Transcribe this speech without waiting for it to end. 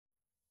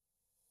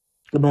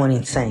Good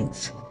morning,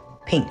 saints.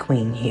 Pink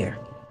Queen here.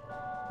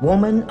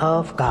 Woman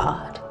of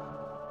God.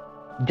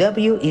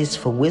 W is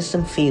for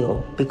wisdom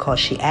filled because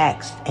she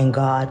asks and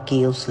God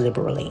gives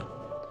liberally.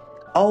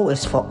 O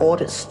is for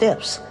ordered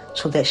steps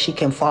so that she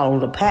can follow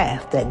the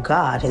path that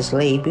God has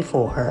laid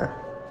before her.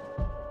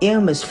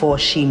 M is for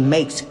she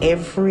makes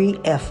every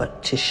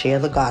effort to share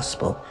the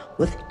gospel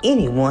with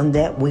anyone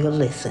that will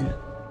listen.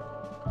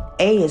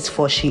 A is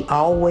for she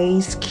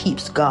always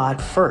keeps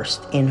God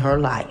first in her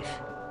life.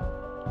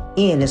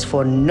 N is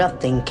for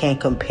nothing can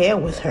compare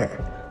with her,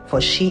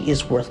 for she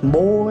is worth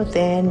more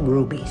than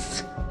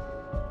rubies.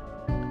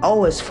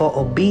 O is for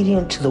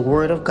obedient to the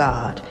word of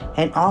God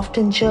and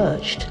often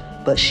judged,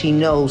 but she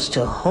knows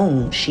to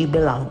whom she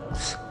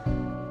belongs.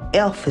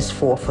 F is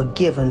for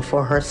forgiven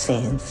for her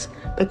sins,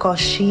 because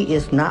she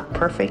is not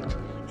perfect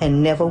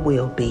and never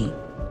will be.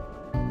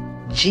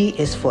 G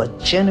is for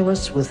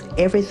generous with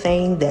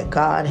everything that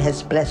God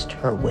has blessed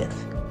her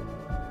with.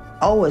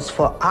 O is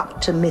for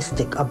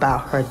optimistic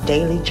about her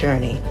daily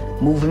journey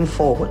moving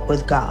forward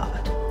with God.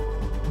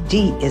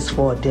 D is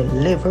for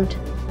delivered,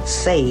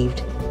 saved,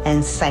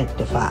 and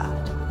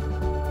sanctified.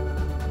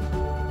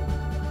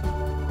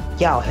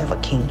 Y'all have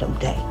a kingdom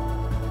day.